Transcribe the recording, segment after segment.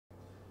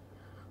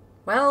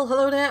Well,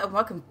 hello there, and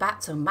welcome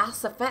back to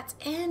Mass Effect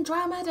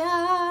Andromeda!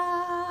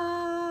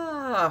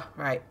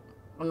 Right,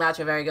 I'm not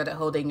actually very good at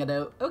holding a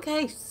note.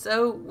 Okay,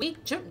 so we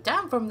jumped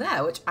down from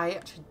there, which I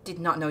actually did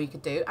not know you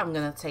could do. I'm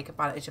going to take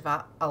advantage of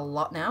that a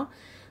lot now.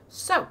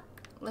 So,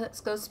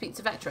 let's go speak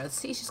to Vectra and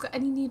see if she's got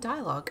any new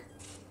dialogue.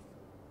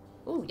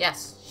 Oh,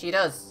 yes, she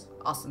does.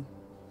 Awesome.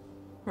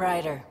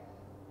 Ryder.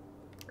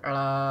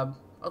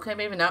 Okay,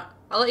 maybe not.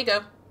 I'll let you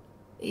go.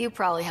 You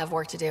probably have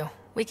work to do.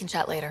 We can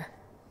chat later.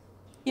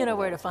 You know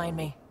where to find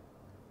me.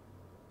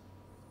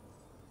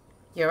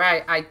 You're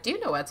right, I do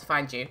know where to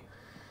find you.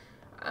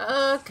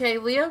 Okay,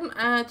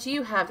 Liam, do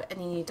you have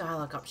any new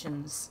dialogue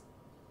options?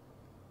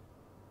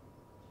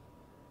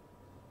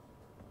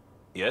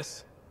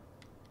 Yes?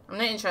 I'm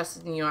not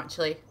interested in you,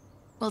 actually.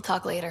 We'll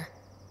talk later.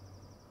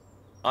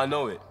 I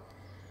know it.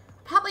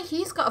 Apparently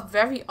he's got a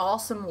very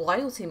awesome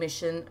loyalty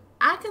mission.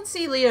 I can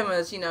see Liam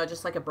as, you know,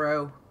 just like a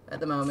bro at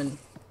the moment.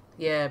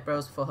 Yeah,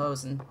 bros for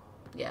hoes and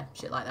yeah,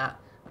 shit like that.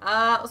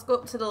 Let's go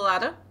up to the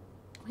ladder.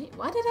 Wait,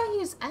 why did I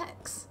use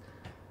X?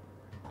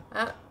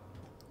 Do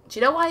you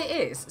know why it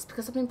is? It's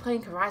because I've been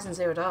playing Horizon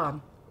Zero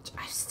Dawn, which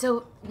I've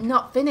still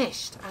not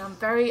finished, and I'm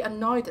very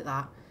annoyed at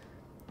that.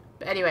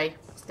 But anyway,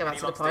 let's get back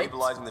to the point.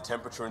 Stabilizing the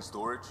temperature in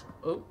storage?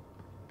 Oh,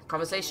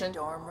 conversation.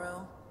 Dorm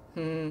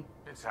room?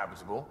 It's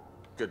habitable.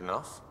 Good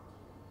enough.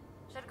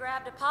 Should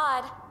grabbed a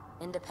pod.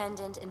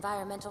 Independent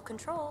environmental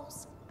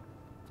controls.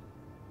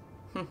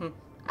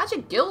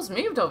 Actually, Gil's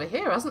moved over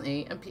here, hasn't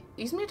he? And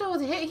he's moved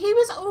over here. He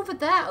was over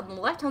there on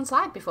the left-hand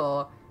side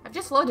before. I've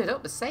just loaded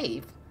up the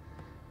save.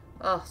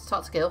 Oh, let's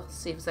talk to Gil,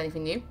 see if there's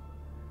anything new.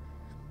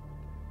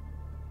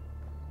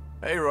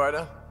 Hey,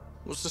 Ryder.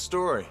 What's the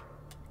story?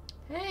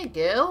 Hey,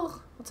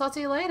 Gil. I'll talk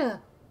to you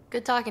later.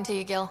 Good talking to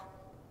you, Gil.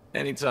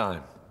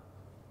 Anytime.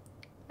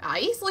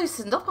 He's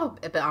loosened up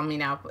a bit on me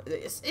now, but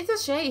it's a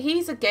shame.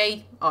 He's a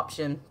gay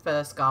option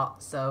for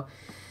Scott, so...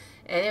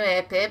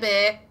 Anyway,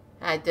 baby,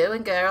 how you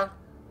doing, girl?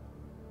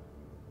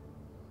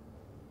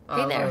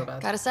 Hey Oh, there,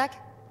 bad. got a sec?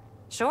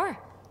 Sure.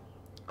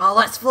 Oh,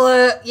 let's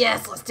flirt.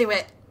 Yes, let's do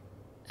it.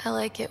 I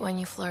like it when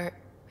you flirt.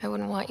 I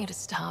wouldn't want you to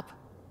stop.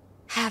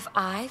 Have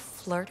I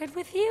flirted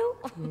with you?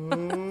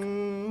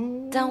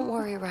 Don't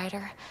worry,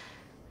 Ryder.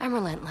 I'm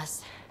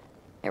relentless.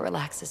 It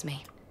relaxes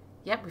me.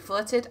 Yep, we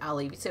flirted. I'll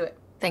leave you to it.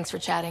 Thanks for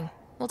chatting.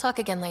 We'll talk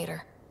again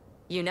later.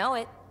 You know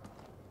it.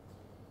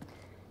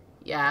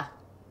 Yeah,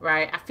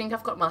 right. I think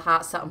I've got my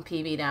heart set on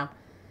PB now.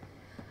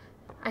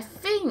 I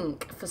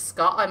think for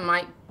Scott, I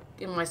might,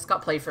 in my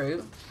Scott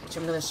playthrough, which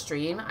I'm going to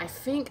stream, I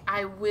think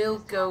I will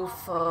go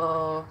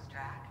for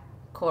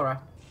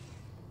Cora.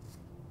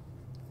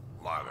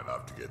 Long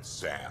enough to get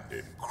sand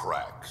in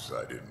cracks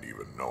I didn't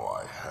even know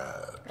I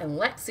had. And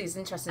Lexi's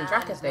interesting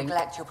track, I think.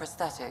 Neglect your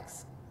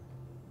prosthetics.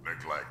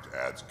 Neglect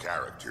adds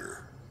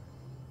character.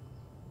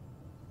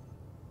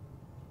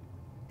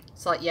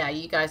 So, like, yeah,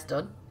 you guys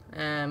done.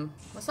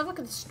 Let's have a look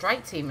at the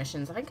strike team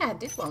missions. I think I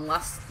did one of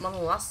the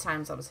last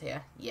times I was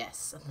here.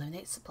 Yes,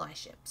 eliminate supply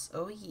ships.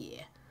 Oh,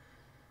 yeah.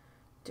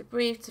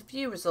 Debrief to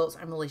view results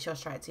and release your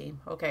strike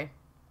team. Okay.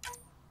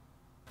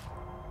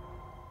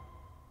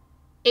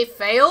 It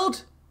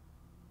failed?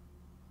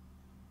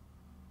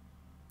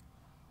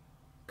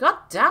 God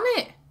damn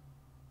it.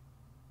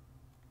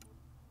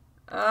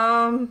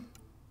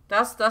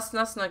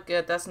 That's not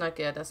good. That's not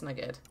good. That's not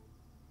good.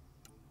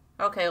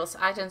 Okay, let's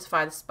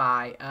identify the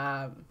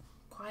spy.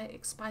 Quiet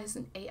expires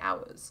in 8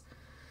 hours.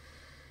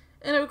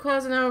 And it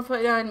requires an hour and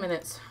 49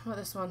 minutes. Well,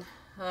 this one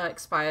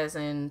expires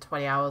in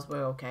 20 hours.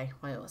 We're okay.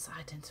 Wait, let's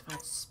identify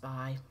the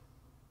spy.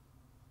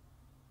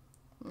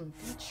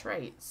 Good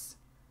traits.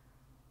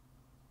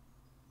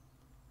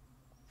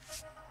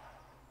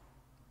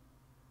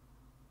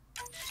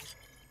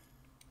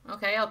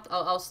 Okay,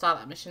 I'll start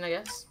that mission, I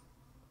guess.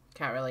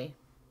 Can't really.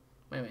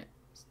 Wait a minute.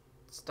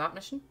 Start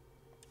mission?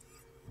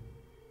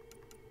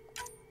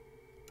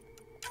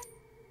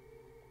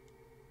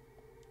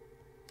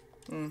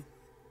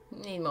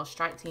 Need more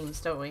strike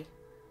teams, don't we?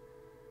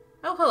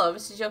 Oh, hello.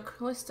 This is your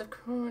list of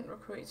current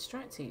recruited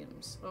strike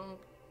teams.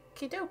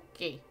 Okie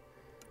dokie.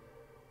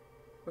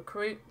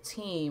 Recruit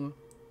team.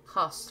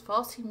 Cost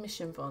 40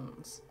 mission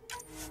funds.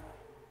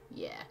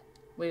 Yeah.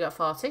 We got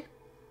 40.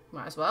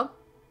 Might as well.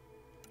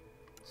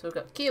 So we've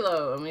got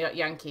Kilo and we got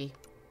Yankee.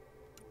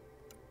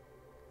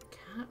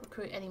 Can't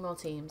recruit any more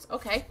teams.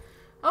 Okay.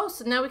 Oh,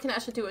 so now we can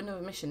actually do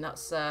another mission.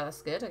 That's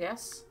good, I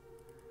guess.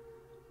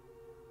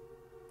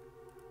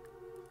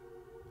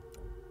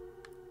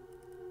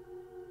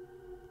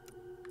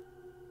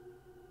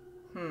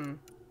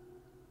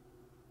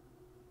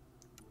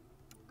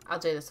 I'll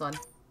do this one.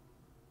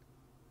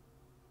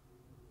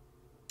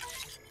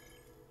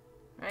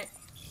 Right.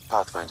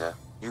 Pathfinder,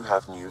 you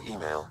have new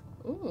email.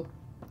 Ooh.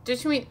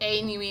 Did you mean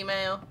a new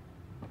email?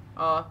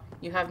 Or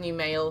you have new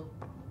mail?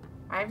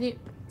 I have new...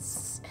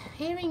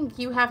 Hearing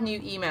you have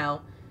new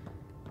email.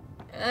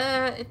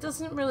 It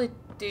doesn't really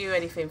do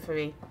anything for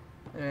me.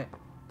 Wait a minute.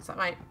 Is that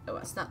my... Oh,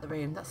 that's not the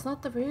room. That's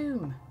not the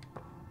room.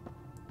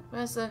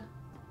 Where's the...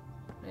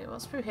 Wait,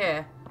 what's through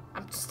here?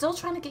 I'm still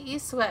trying to get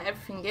used to where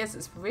everything is.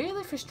 It's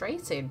really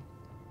frustrating.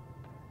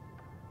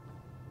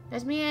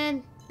 Let me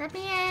in. Let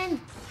me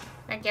in.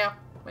 Thank you.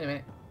 Wait a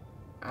minute.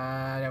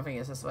 I don't think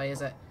it's this way,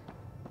 is it?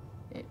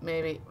 It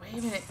maybe. Wait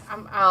a minute.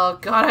 Oh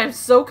god, I'm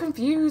so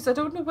confused. I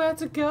don't know where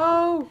to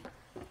go.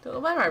 Don't know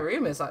where my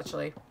room is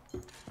actually.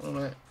 Wait a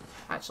minute.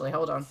 Actually,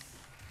 hold on.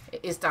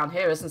 It is down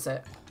here, isn't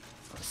it?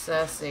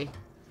 Cersei.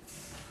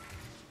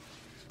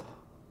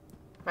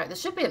 Right, there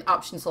should be an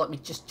option to let me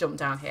just jump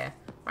down here.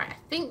 Right, I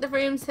think the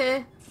room's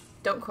here.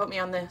 Don't quote me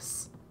on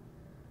this.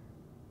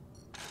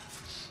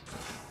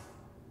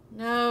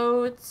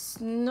 No, it's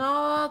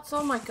not.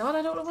 Oh my god,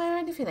 I don't know where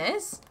anything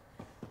is.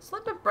 It's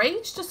like my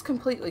brain's just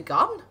completely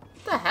gone.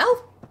 What the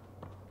hell?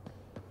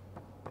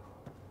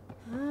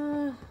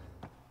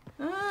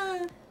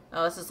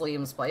 Oh, this is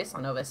Liam's place.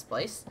 I know this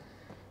place.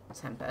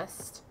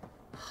 Tempest.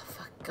 Oh,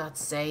 for God's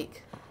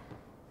sake.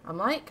 I'm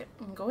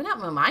going out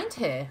of my mind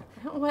here.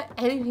 I don't know where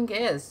anything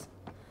is.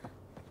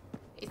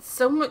 It's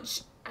so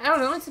much. I don't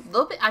know. It's a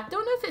little bit. I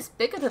don't know if it's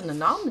bigger than the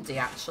Normandy,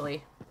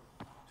 actually.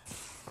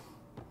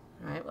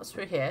 Alright, what's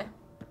through here?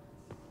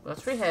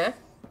 What's through here?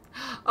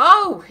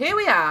 Oh, here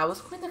we are. I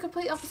was going the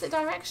complete opposite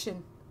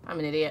direction. I'm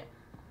an idiot.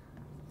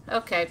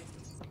 Okay,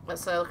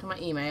 let's look at my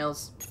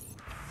emails.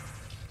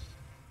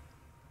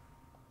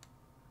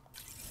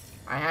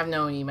 I have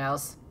no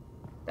emails.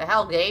 The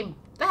hell, game?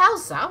 The hell,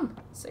 Sam?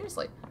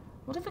 Seriously.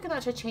 What if I could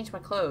actually change my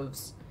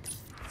clothes?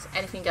 Is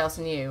anything else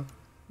new?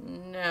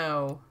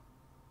 No.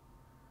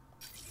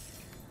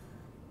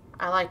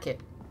 I like it.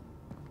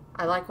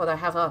 I like what I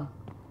have on.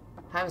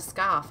 I have a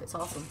scarf. It's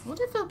awesome. I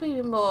wonder if there'll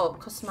be more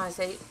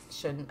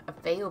customization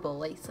available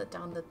later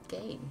down the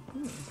game.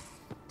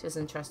 It is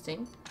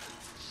interesting.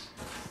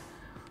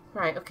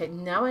 Right, okay.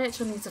 Now I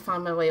actually need to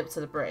find my way up to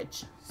the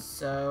bridge.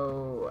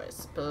 So, I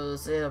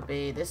suppose it'll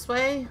be this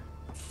way.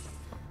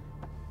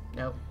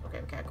 Nope. Okay,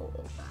 we can't go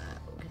up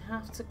that. We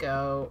have to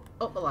go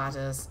up the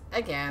ladders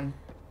again.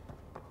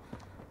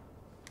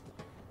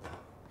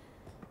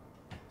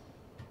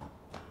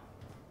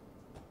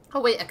 Oh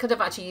wait, I could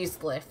have actually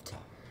used the lift.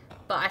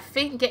 But I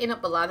think getting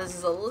up the ladders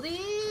is a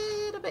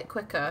little bit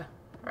quicker.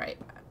 Right,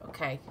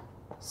 okay.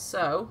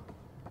 So,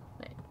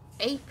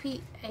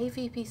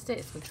 AVP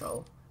status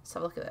control. Let's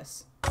have a look at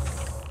this.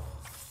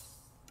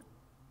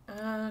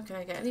 Can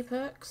I get any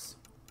perks?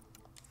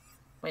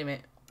 Wait a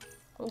minute.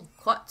 Oh,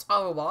 collect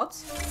our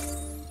rewards.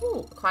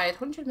 Oh, acquired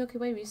 100 Milky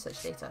Way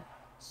research data.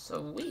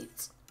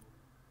 Sweet.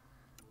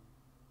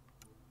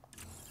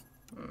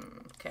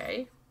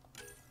 Okay.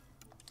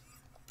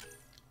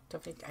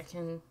 Don't think I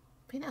can.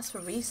 I think that's for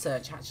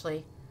research,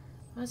 actually.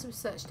 Where's the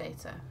research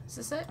data? Is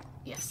this it?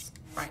 Yes.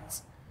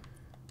 Right.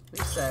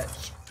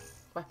 Research.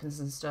 Weapons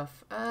and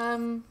stuff.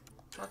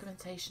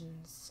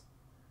 Augmentations.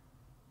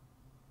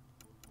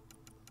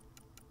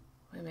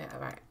 Wait a minute.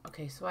 Alright.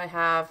 Okay, so I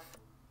have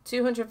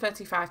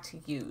 235 to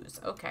use.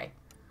 Okay.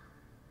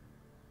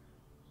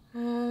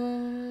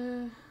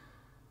 And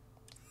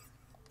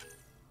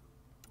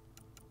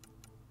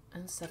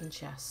 7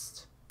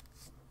 chests.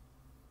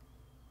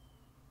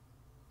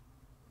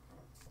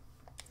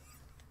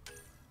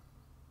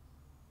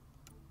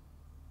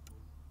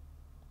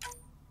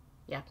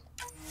 Yeah.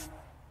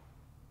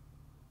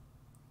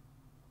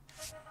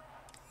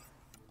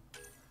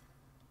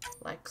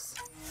 Legs.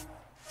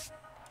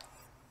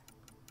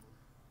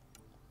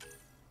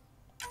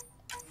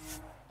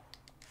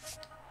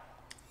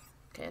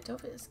 Okay, I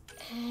don't think there's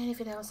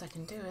anything else I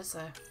can do, is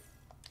there?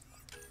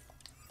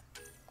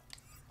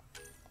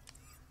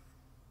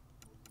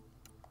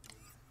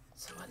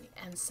 So I want the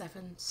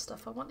N7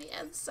 stuff. I want the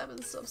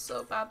N7 stuff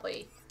so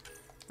badly.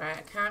 Right,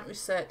 I can't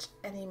research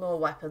any more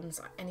weapons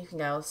or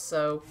anything else,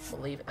 so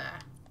we'll leave it there.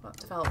 What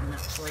development,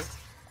 actually?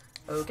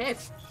 Okay,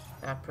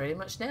 that pretty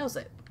much nails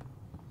it.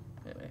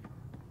 Wait.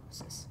 What's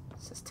this?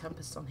 It says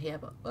Tempest on here,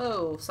 but...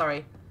 Oh,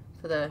 sorry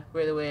for the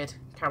really weird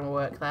camera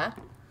work there.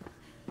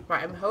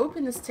 Right, I'm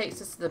hoping this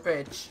takes us to the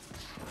bridge.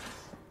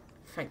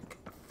 Thank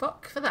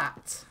fuck for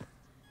that.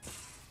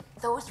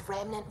 Those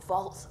remnant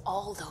vaults,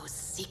 all those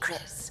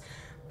secrets.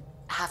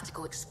 Have to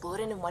go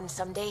exploring in one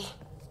someday.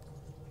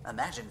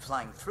 Imagine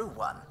flying through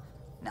one.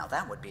 Now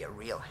that would be a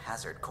real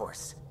hazard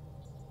course.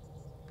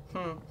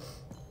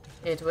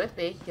 It would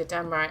be. You're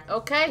damn right.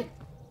 Okay.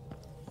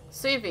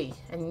 Suvi,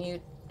 and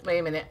you... Wait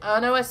a minute. Oh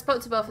no, I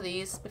spoke to both of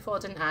these before,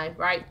 didn't I?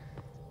 Right.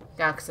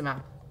 Galaxy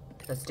map.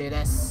 Let's do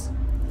this.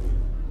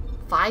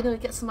 Finally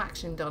get some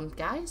action done,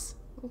 guys.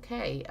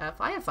 Okay.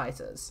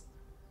 Firefighters.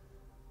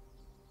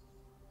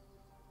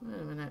 Wait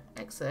a minute.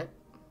 Exit.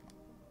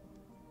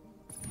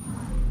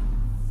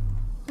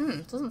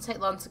 Doesn't take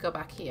long to go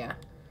back here.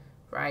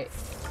 Right.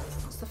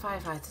 What's the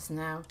firefighters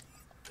now?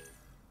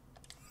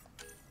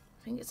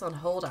 I think it's on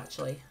hold,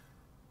 actually.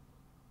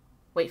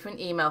 Wait for an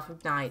email from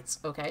Knight.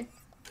 Okay.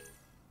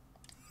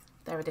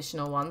 There are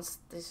additional ones.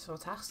 Additional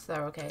tasks.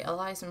 They're okay.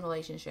 Allies and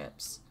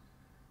relationships.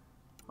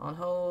 On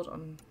hold.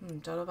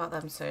 Don't know about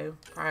them too.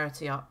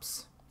 Priority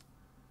ops.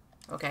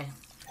 Okay.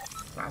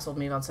 Might as well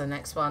move on to the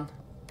next one.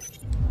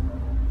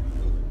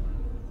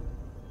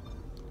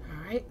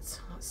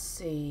 Alright. Let's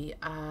see.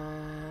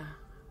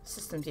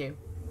 System view.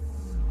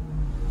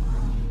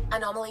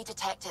 Anomaly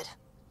detected.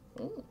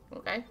 Ooh,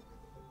 okay.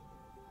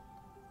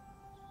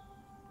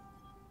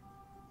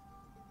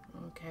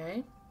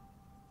 Okay.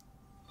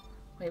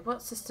 Wait,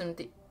 what system?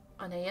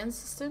 An AN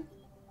system?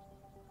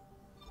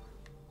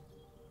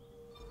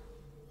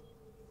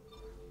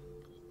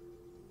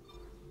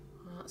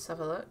 Well, let's have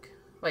a look.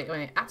 Wait,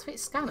 activate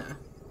scanner.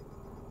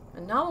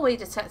 Anomaly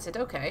detected,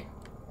 okay.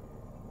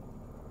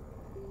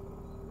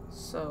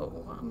 So,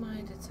 what am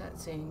I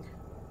detecting?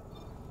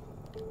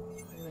 Wait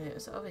a minute,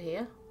 is it over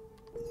here?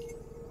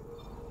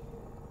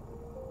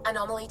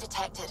 Anomaly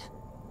detected.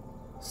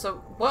 So,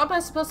 what am I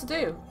supposed to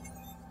do?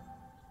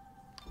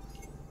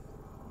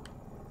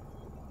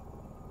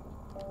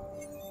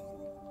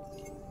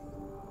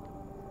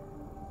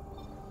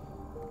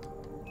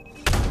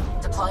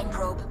 Deploying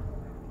probe.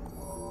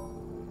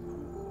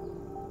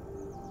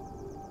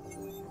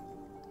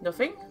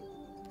 Nothing?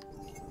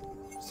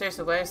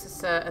 Seriously, where is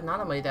this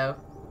anomaly though?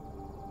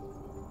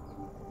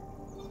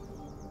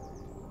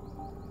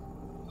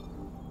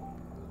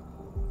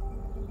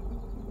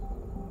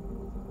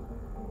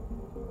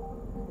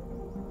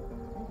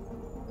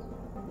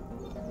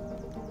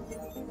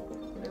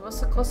 Wait, what's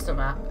the cluster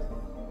map?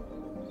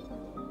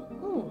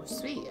 Ooh,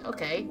 sweet,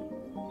 okay.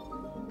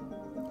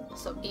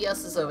 So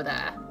EOS is over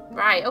there.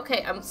 Right,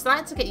 okay, I'm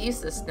starting to get used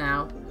to this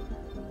now.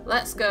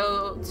 Let's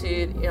go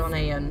to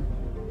Ionian.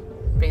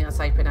 I think that's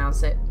how you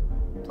pronounce it.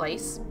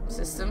 Place?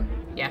 System?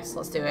 Yes,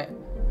 let's do it.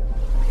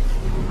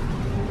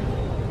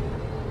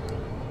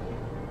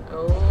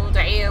 Oh,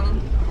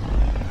 damn.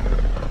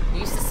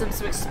 New systems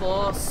to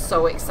explore.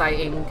 So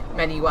exciting.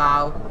 Many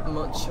wow.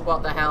 Much.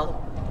 What the hell?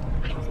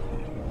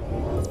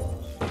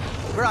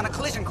 We're on a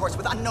collision course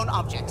with unknown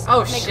objects.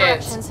 Oh, Make shit.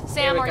 corrections. Here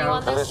Sam, we are you go.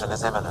 on this? Collision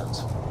is imminent.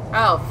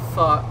 Oh,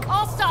 fuck.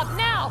 I'll stop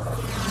now!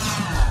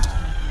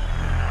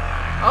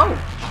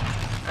 Oh.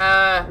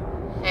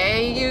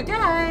 Hey, you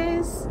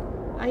guys.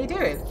 How you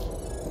doing?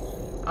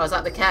 Oh, is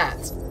that the cat?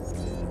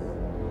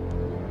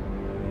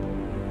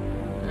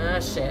 Oh,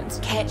 shit.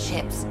 Cat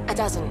ships. A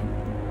dozen.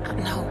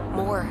 No,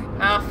 more.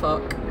 Ah,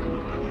 fuck.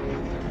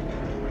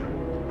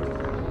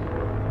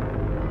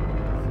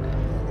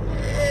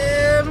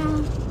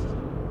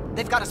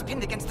 They've got us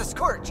pinned against the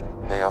Scourge.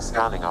 They are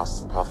scanning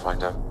us,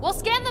 Pathfinder. We'll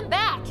scan them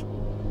back!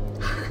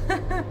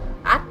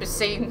 I'd be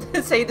saying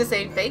the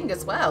same thing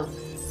as well.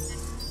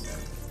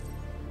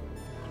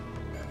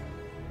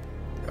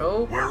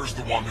 Oh. Where is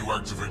the one who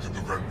activated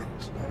the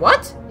remnant?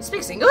 What? He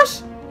speaks English?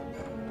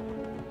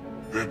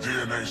 Their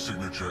DNA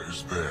signature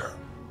is there.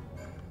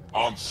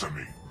 Answer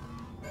me.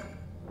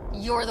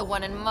 You're the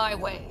one in my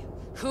way.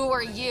 Who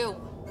are you?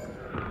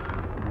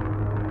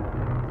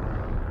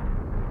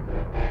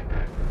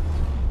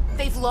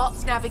 They've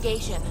lost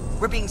navigation.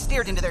 We're being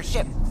steered into their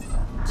ship.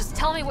 Just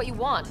tell me what you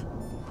want.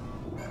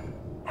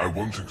 I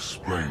won't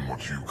explain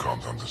what you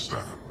can't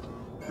understand.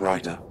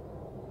 Ryder,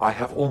 I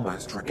have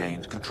almost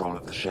regained control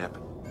of the ship.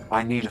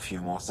 I need a few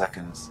more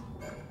seconds.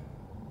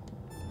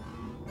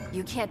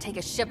 You can't take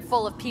a ship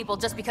full of people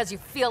just because you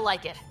feel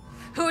like it.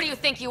 Who do you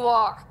think you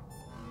are?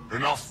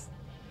 Enough!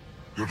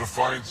 Your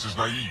defiance is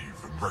naive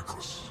and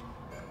reckless.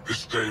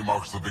 This day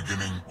marks the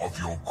beginning of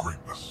your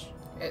greatness.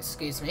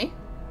 Excuse me?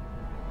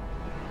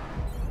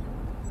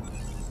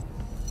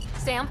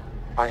 Sam,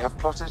 I have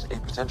plotted a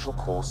potential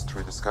course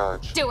through the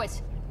Scourge. do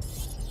it!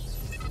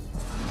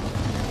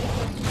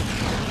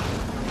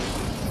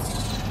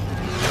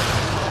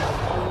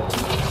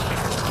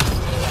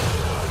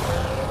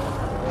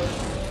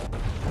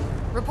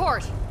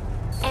 Report.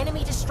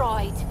 Enemy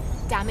destroyed.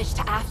 Damage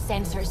to aft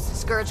sensors.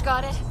 Scourge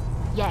got it?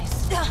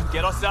 Yes.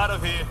 Get us out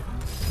of here.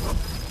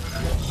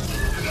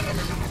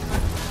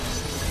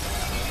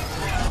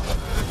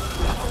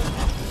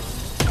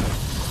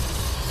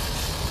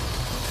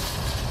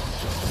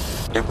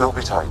 It will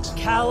be tight.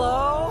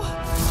 Callow?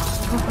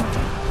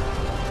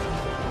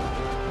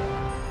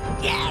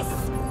 Yes!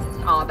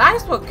 Oh,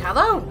 nice one,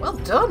 Callow. Well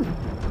done.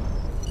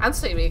 And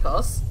Sweet of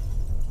course.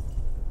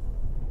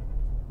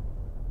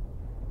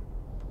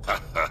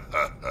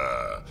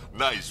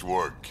 Nice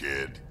work,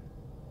 kid.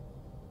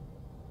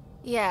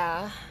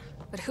 Yeah,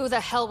 but who the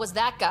hell was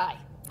that guy?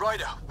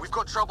 Ryder, we've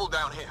got trouble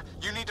down here.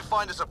 You need to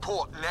find us a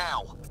port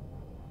now.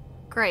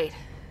 Great.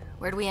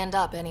 Where'd we end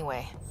up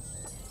anyway?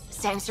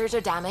 Sensors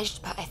are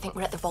damaged, but I think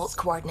we're at the vault's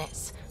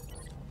coordinates.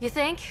 You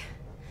think?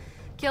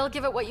 Gil,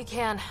 give it what you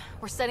can.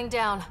 We're setting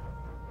down.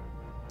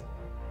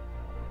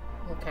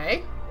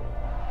 Okay.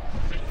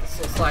 This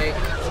is like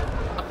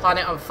a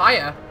planet on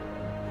fire.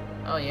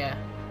 Oh, yeah.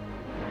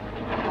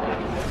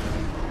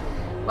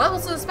 Well, I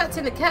wasn't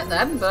expecting the cat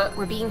then, but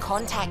We're being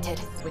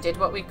contacted. we did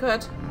what we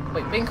could.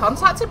 Wait, being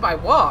contacted by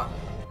what?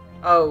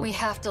 Oh. We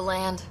have to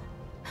land.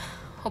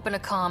 Open a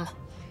comm.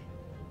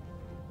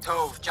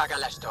 Tov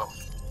Jagalesto.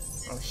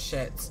 Oh,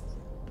 shit.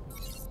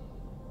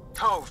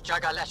 Tov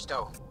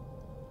Jagalesto.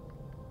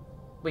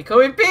 We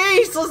go in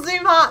peace! Let's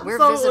do that! We're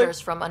So,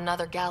 visitors from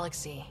another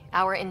galaxy.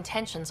 Our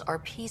intentions are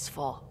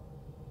peaceful.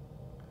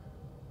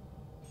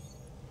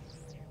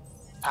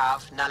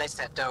 Pav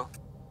Naleseto.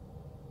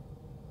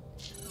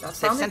 That They've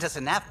sent sounded, us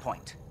a nav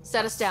point.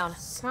 Set us down.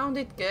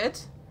 sounded good.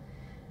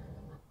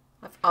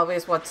 I've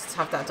always wanted to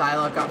have that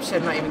dialogue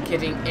option, not even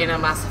kidding, in a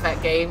Mass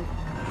Effect game.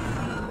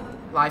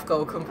 Life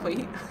goal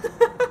complete.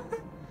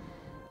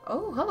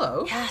 Oh,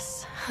 hello.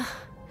 Yes.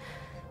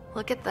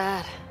 Look at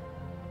that.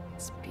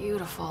 It's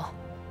beautiful.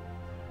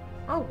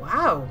 Oh,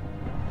 wow.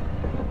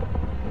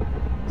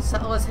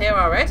 Settlers here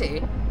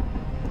already?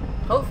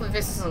 Hopefully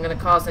this isn't going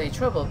to cause any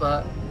trouble,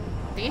 but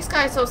these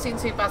guys don't seem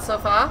too bad so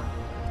far.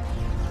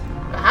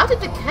 But how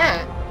did the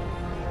cat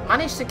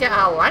manage to get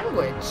our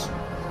language?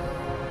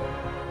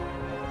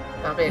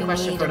 That'll be a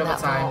question for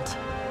another time.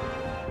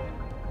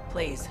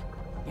 Please,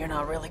 you're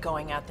not really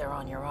going out there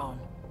on your own.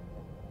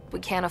 We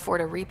can't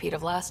afford a repeat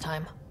of last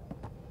time.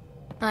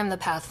 I'm the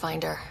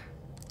Pathfinder.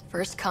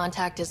 First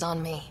contact is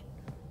on me.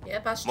 Yeah,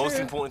 that's true. Most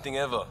important thing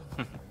ever.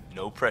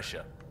 No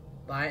pressure.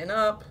 Lighten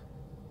up.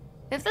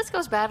 If this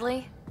goes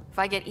badly, if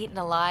I get eaten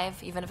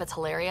alive, even if it's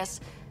hilarious,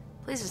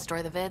 please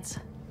destroy the vids.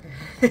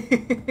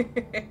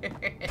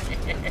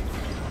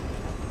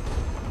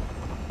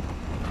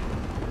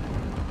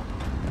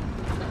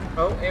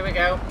 Oh, here we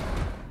go.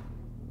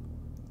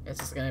 This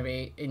is going to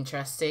be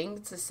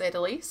interesting, to say the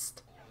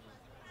least.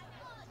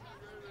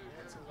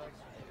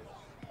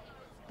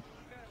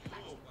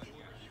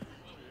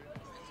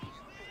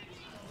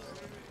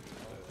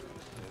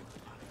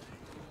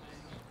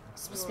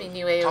 This must be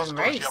new alien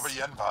race.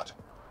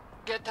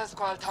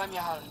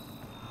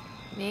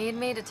 Need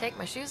me to take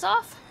my shoes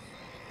off?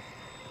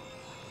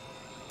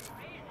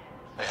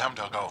 Hey,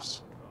 Hamdar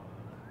goes.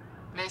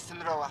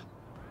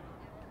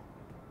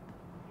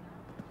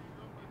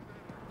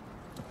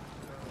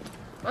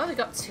 Well, they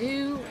got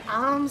 2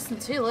 arms and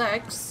 2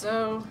 legs,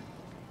 so...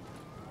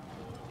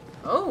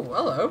 Oh,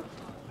 hello.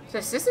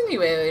 This is a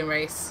new alien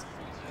race.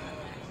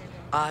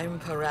 I'm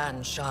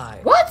Paran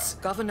Shai. What?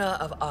 Governor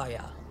of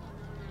Aya.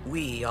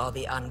 We are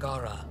the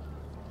Angara.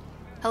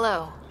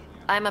 Hello.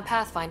 I'm a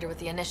Pathfinder with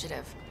the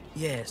Initiative.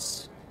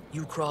 Yes,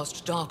 you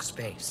crossed dark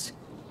space.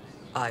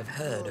 I've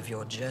heard of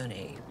your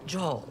journey,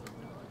 Joel.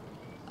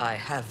 I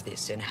have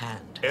this in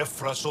hand.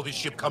 Ephra saw the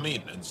ship come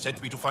in and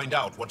sent me to find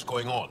out what's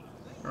going on.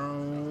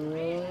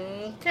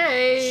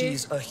 Okay.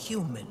 She's a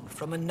human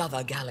from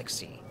another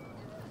galaxy.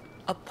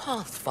 A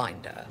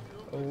Pathfinder.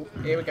 Oh,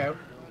 here we go.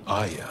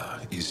 Aya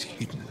is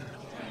hidden,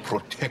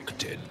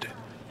 protected.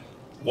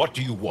 What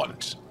do you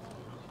want?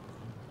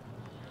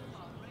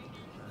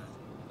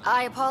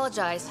 I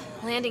apologize.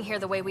 Landing here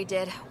the way we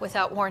did,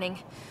 without warning,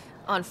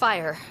 on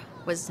fire,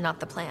 was not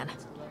the plan.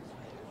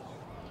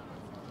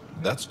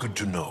 That's good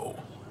to know.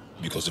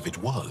 Because if it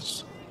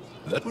was,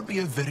 that would be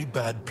a very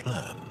bad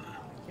plan.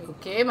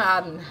 Okay,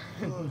 man.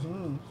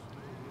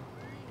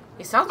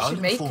 He sounds I'll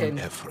Jamaican. inform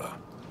Ephra.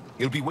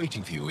 He'll be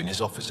waiting for you in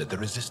his office at the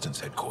Resistance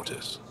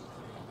headquarters.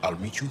 I'll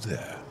meet you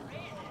there.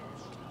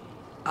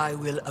 I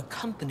will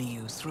accompany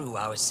you through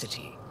our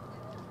city.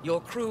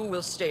 Your crew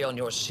will stay on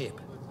your ship.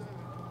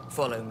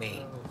 Follow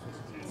me.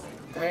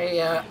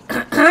 Very,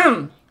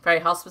 very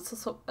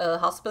hospitable.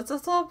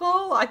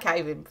 I can't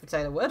even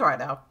say the word right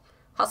now.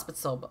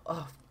 Hospitable.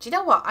 Oh, do you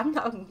know what? I'm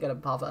not even gonna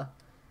bother.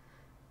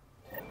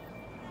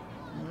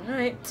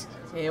 Alright,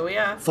 here we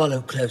are.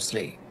 Follow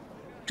closely.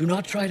 Do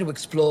not try to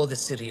explore the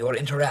city or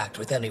interact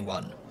with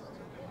anyone.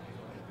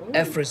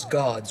 Ephra's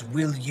guards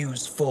will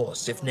use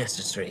force if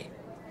necessary.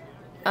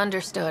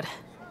 Understood.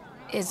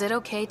 Is it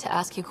okay to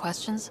ask you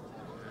questions?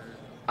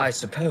 I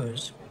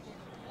suppose.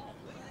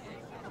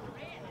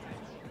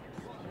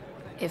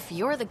 If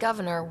you're the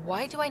governor,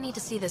 why do I need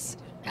to see this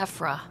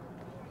Ephra?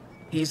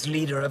 He's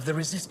leader of the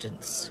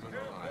Resistance.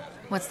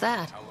 What's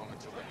that?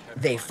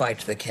 They fight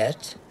the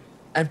Ket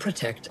and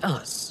protect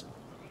us.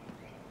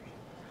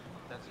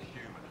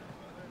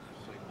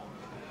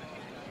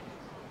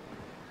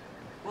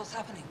 What's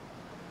happening?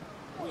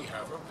 We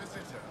have a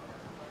visitor.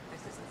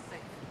 This isn't safe.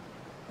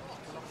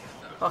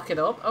 Fuck it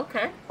up,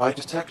 okay. I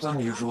detect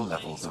unusual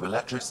levels of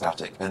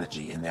electrostatic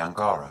energy in the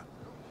Angara.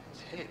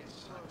 This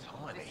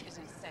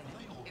isn't safe.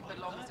 It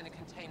belongs in a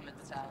containment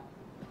cell.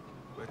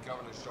 Let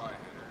Governor Shai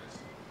handle this.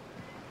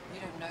 You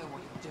don't know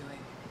what you're doing.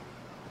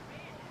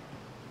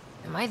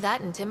 Am I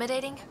that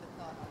intimidating?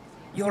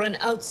 You're an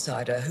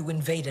outsider who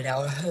invaded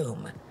our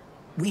home.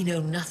 We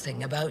know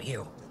nothing about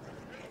you.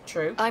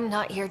 True. I'm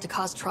not here to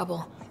cause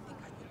trouble.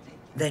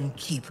 Then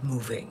keep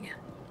moving.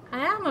 I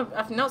am.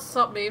 I've not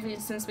stopped moving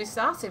since we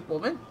started,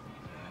 woman.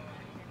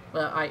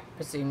 Well, I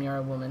presume you're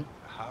a woman.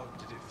 How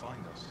did it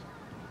find us?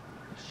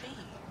 She,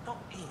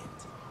 not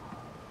it.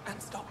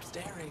 And stop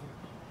staring.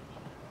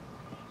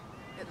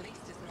 At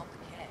least it's not the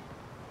cat.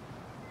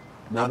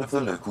 None of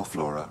the local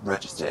flora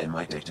register in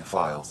my data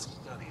files.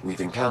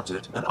 We've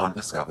encountered an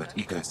undiscovered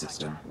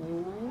ecosystem.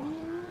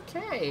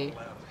 Okay.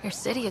 Your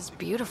city is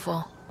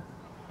beautiful.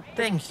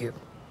 Thank you.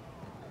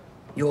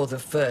 You're the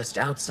first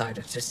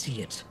outsider to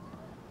see it.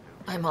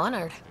 I'm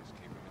honored.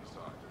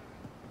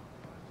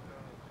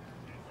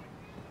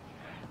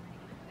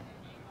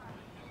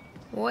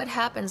 What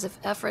happens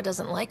if Ephra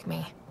doesn't like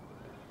me?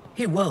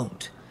 He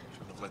won't.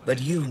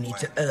 But you need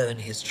to earn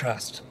his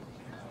trust.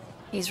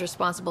 He's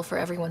responsible for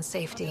everyone's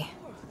safety.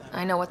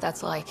 I know what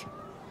that's like.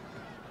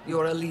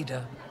 You're a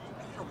leader.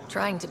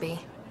 Trying to be.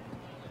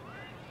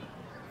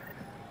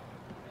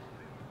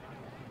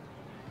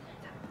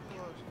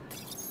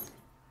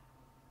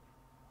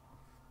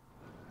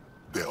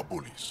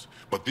 bullies,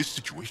 but this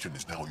situation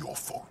is now your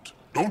fault.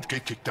 Don't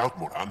get kicked out,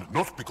 Moran,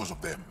 not because of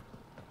them.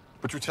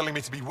 But you're telling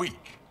me to be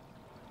weak?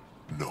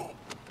 No.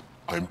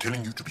 I'm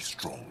telling you to be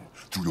strong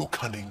through your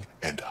cunning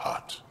and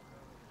heart.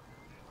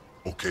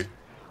 Okay?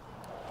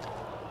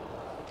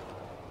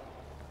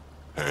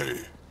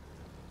 Hey.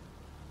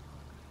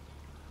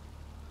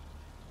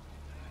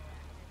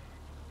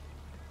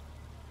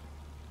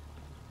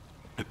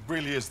 It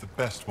really is the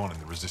best one in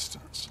the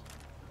Resistance.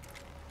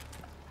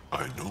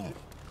 I know.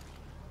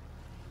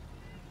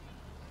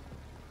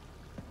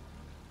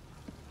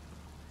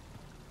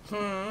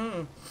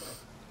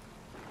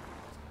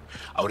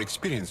 Our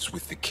experience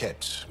with the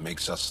Ket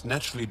makes us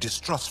naturally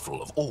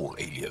distrustful of all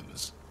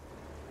aliens.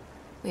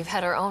 We've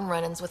had our own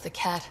run-ins with the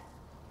cat.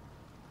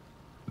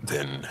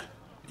 Then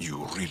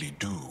you really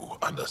do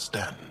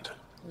understand.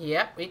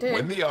 Yep, we do.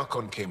 When the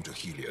Archon came to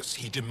Helios,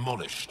 he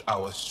demolished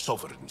our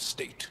sovereign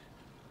state.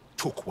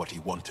 Took what he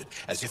wanted,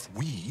 as if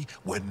we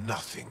were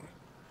nothing.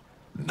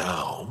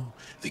 Now,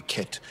 the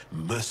Ket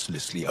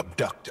mercilessly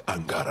abduct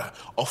Angara.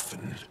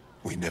 Often,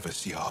 we never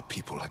see our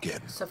people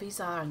again. So these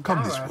are Angara.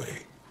 Come this way.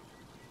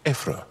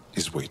 Ephra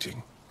is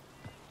waiting.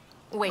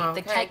 Wait,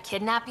 Okay. the cat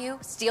kidnap you?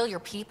 Steal your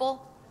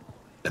people?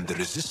 And the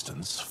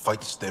Resistance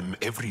fights them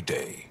every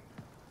day.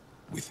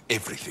 With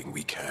everything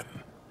we can.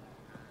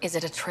 Is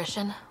it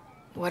attrition?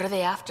 What are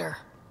they after?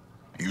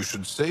 You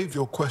should save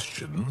your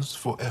questions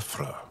for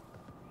Ephra.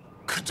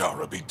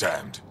 Kadara be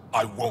damned.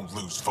 I won't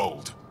lose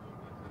Fold.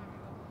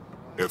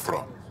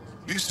 Ephra,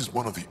 this is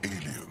one of the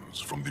aliens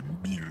from the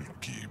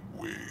Milky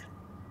Way.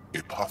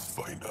 A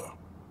Pathfinder.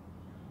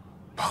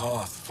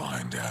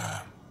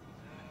 Pathfinder.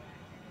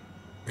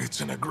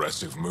 It's an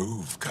aggressive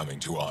move coming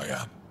to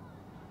Aya.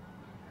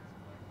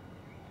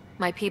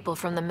 My people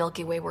from the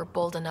Milky Way were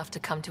bold enough to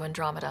come to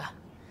Andromeda.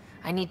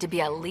 I need to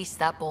be at least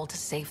that bold to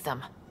save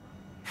them.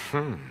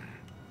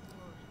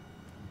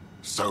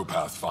 So,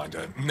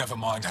 Pathfinder, never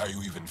mind how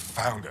you even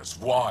found us.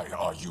 Why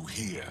are you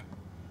here?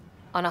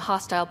 On a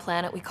hostile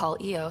planet we call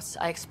Eos,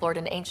 I explored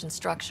an ancient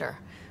structure,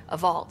 a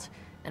vault,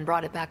 and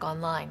brought it back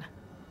online.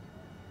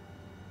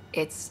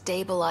 It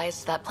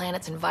stabilized that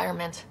planet's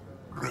environment.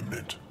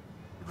 Remnant.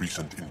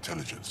 Recent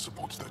intelligence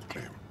supports that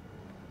claim.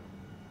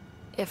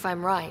 If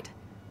I'm right,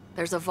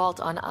 there's a vault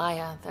on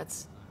Aya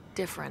that's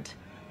different.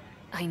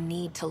 I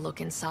need to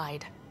look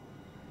inside.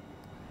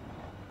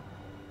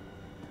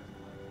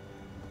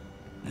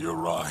 You're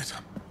right.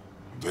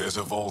 There's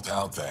a vault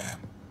out there,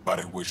 but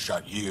it was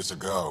shut years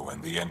ago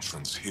and the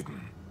entrance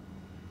hidden.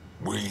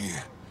 We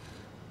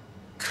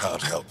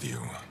can't help you.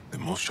 The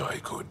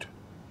Moshai could.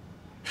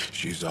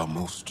 She's our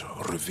most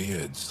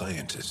revered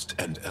scientist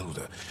and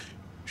elder.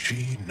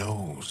 She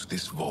knows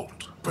this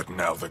vault. But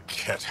now the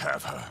Ket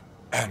have her,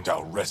 and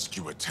our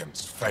rescue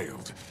attempts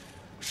failed.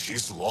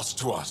 She's lost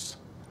to us.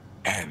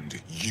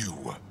 And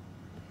you.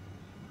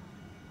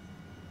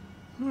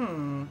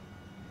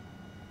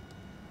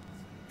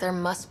 There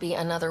must be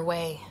another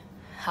way.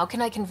 How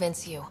can I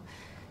convince you?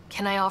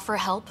 Can I offer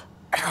help?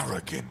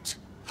 Arrogant.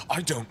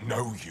 I don't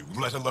know you,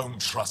 let alone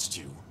trust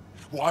you.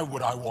 Why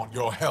would I want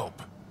your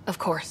help? Of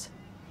course.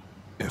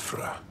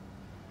 Ephra,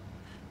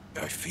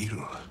 I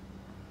feel...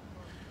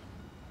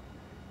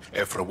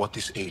 Ephra, what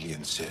this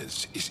alien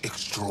says is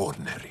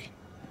extraordinary.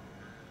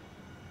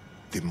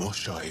 The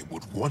Moshai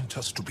would want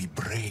us to be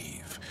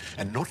brave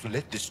and not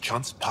let this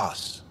chance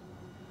pass.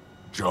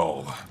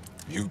 Joel,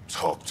 you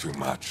talk too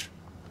much.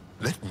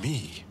 Let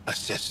me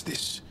assess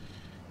this,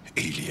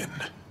 alien.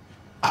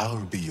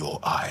 I'll be your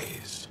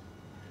eyes.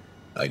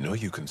 I know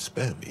you can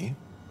spare me.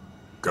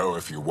 Go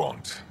if you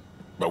want.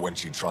 But when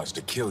she tries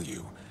to kill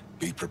you,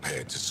 be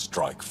prepared to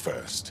strike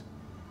first.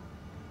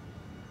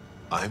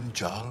 I'm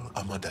Jal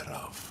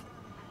Amaderav.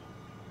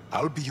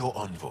 I'll be your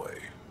envoy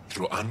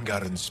through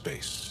Angaran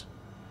space.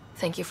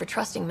 Thank you for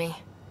trusting me.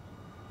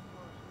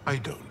 I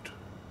don't.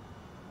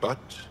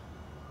 But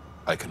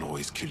I can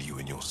always kill you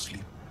in your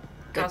sleep.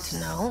 Good to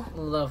know.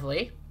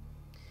 Lovely.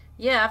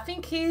 Yeah, I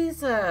think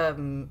he's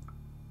another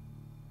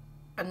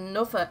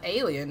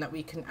alien that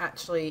we can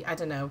actually, I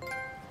don't know.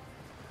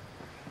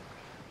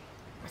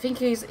 I think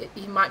he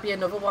might be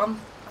another one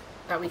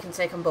that we can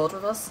take on board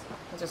with us.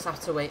 We'll just have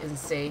to wait and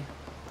see.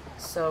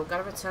 So,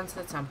 gotta return to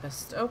the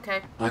Tempest.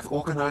 Okay. I've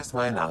organized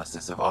my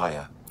analysis of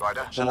Aya.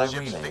 Ryder, Shall I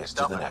ship's relay it fixed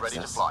to up the and ready to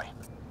Nexus? fly.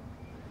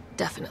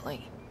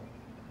 Definitely.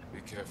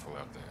 Be careful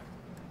out there.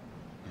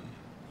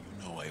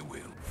 You know I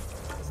will.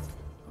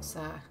 What's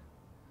that?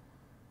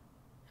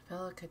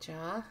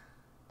 Velikajar.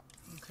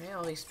 Okay,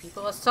 all these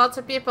people. Let's talk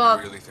to people.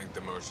 I really think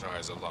the Moshai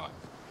is alive.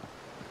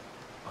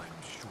 I'm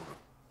sure.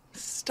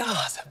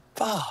 Stars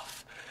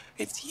above.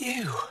 It's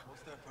you.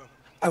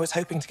 I was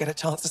hoping to get a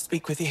chance to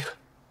speak with you.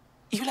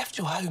 You left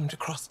your home to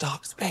cross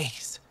dark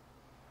space.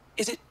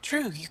 Is it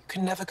true you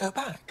can never go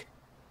back?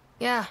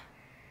 Yeah.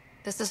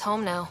 This is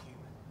home now.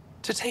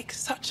 To take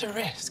such a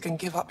risk and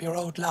give up your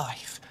old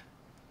life,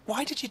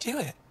 why did you do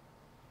it?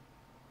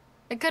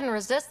 I couldn't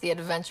resist the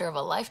adventure of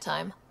a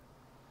lifetime.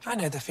 I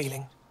know the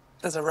feeling.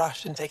 There's a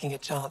rush in taking a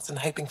chance and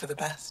hoping for the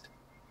best.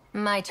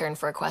 My turn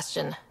for a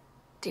question.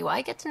 Do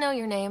I get to know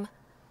your name?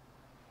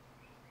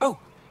 Oh,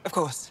 Of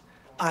course,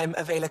 I'm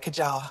Avela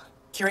Kajar,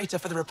 curator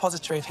for the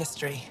Repository of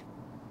History.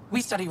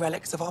 We study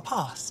relics of our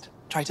past,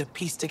 try to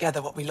piece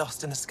together what we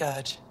lost in the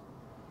Scourge.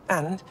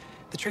 And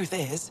the truth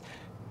is,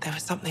 there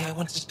was something I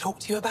wanted to talk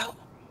to you about.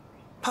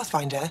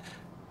 Pathfinder,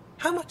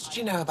 how much do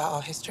you know about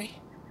our history?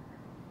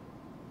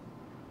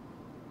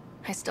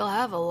 I still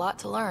have a lot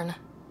to learn.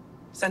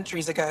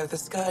 Centuries ago, the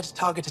Scourge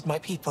targeted my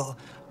people.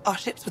 Our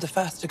ships were the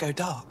first to go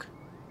dark.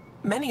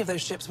 Many of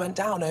those ships went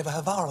down over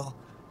Havarl.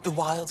 The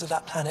wilds of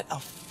that planet are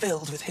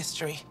filled with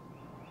history.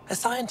 A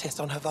scientist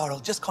on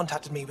Havarl just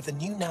contacted me with a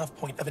new nav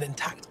point of an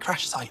intact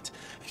crash site.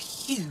 A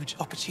huge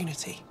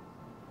opportunity.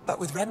 But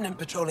with Remnant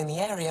patrolling the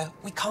area,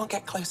 we can't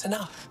get close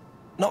enough.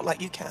 Not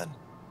like you can.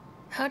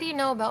 How do you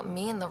know about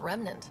me and the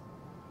Remnant?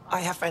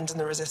 I have friends in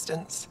the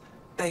Resistance.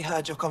 They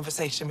heard your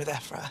conversation with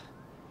Ephra.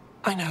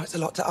 I know it's a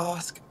lot to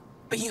ask,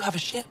 but you have a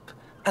ship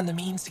and the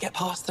means to get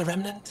past the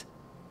Remnant.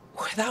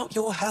 Without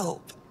your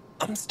help,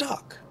 I'm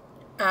stuck.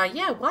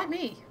 Yeah, why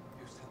me?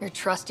 You're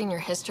trusting your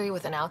history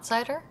with an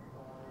outsider?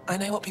 I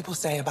know what people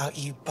say about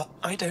you, but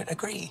I don't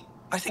agree.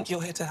 I think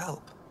you're here to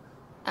help.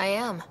 I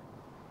am.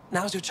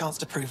 Now's your chance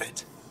to prove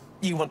it.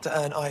 You want to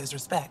earn Aya's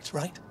respect,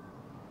 right?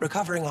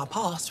 Recovering our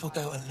past will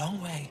go a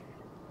long way.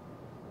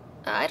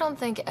 I don't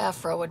think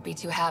Ephra would be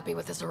too happy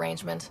with this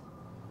arrangement.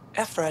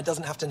 Ephra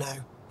doesn't have to know,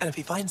 and if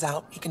he finds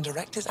out, he can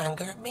direct his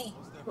anger at me.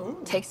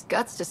 Ooh. Takes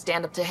guts to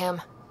stand up to him.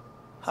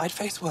 I'd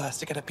face worse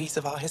to get a piece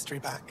of our history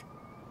back.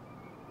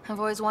 I've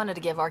always wanted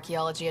to give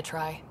archaeology a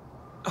try.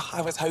 Oh,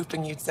 I was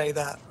hoping you'd say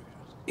that.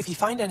 If you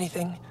find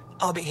anything,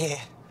 I'll be here.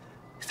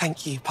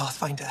 Thank you,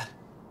 Pathfinder.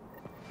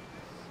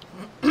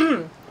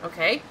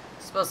 Okay,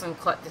 suppose I can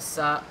collect this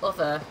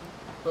other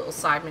little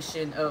side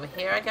mission over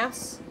here, I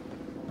guess.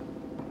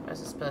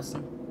 Where's this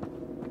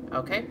person?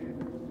 Okay.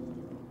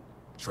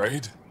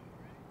 Trade?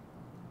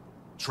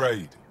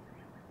 Trade.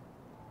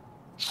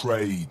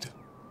 Trade.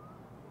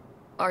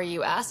 Are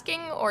you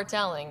asking or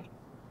telling?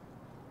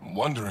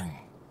 Wondering,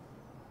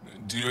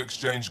 do you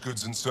exchange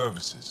goods and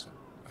services?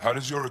 How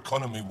does your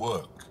economy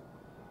work?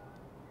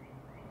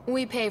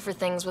 We pay for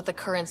things with a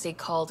currency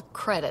called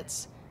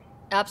credits.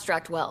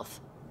 Abstract wealth.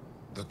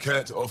 The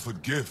Ket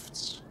offered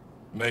gifts,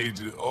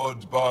 made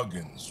odd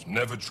bargains,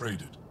 never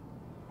traded.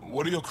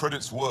 What are your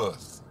credits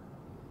worth?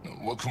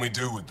 What can we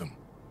do with them?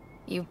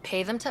 You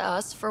pay them to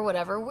us for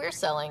whatever we're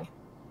selling.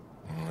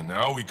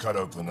 Now we cut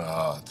open the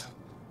heart.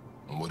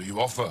 And what do you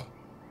offer?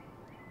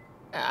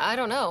 I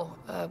don't know.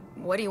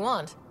 What do you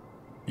want?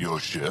 Your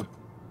ship?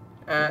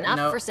 Not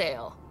no. for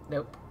sale.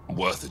 Nope.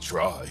 Worth a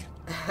try.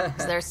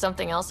 Is there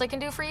something else I can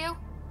do for you?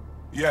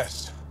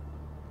 Yes.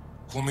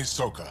 Call me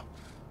Soka.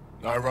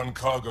 I run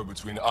cargo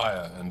between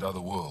Aya and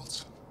other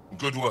worlds.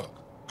 Good work.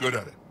 Good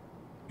at it.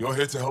 You're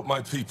here to help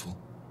my people.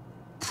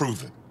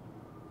 Prove it.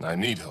 I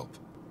need help.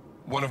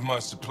 One of my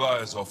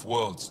suppliers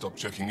off-world stopped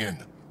checking in.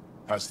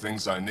 Has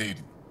things I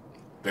need.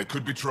 There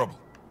could be trouble.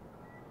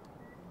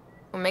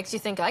 What makes you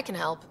think I can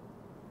help?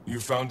 You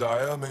found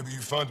Aya, maybe you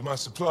found my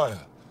supplier.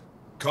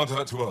 Can't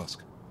hurt to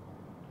ask.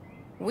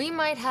 We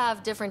might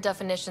have different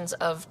definitions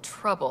of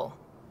trouble.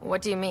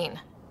 What do you mean?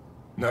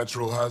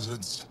 Natural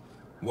hazards,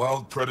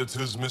 wild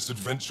predators,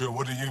 misadventure,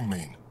 what do you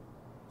mean?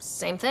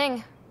 Same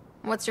thing.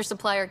 What's your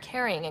supplier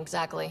carrying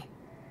exactly?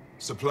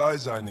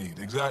 Supplies I need,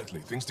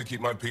 exactly. Things to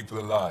keep my people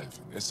alive.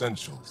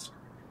 Essentials.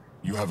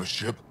 You have a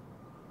ship?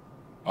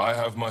 I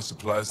have my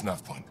supplier's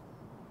nav point.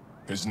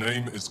 His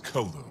name is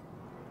Koldo.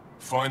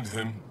 Find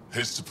him,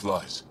 his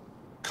supplies.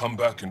 Come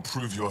back and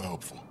prove you're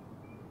helpful.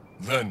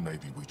 Then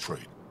maybe we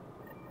trade.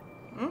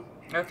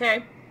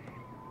 Okay.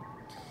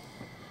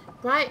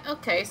 Right,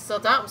 okay, so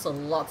that was a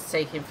lot to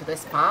take in for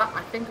this part.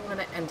 I think I'm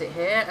going to end it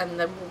here, and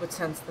then we'll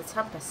return to the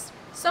Tempest.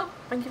 So,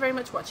 thank you very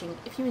much for watching.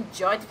 If you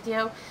enjoyed the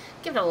video,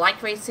 give it a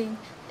like rating,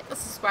 hit the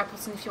subscribe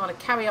button if you want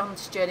to carry on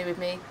this journey with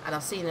me, and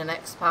I'll see you in the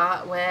next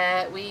part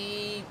where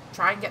we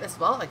try and get this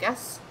vault, I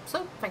guess.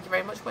 So, thank you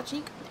very much for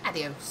watching.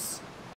 Adios.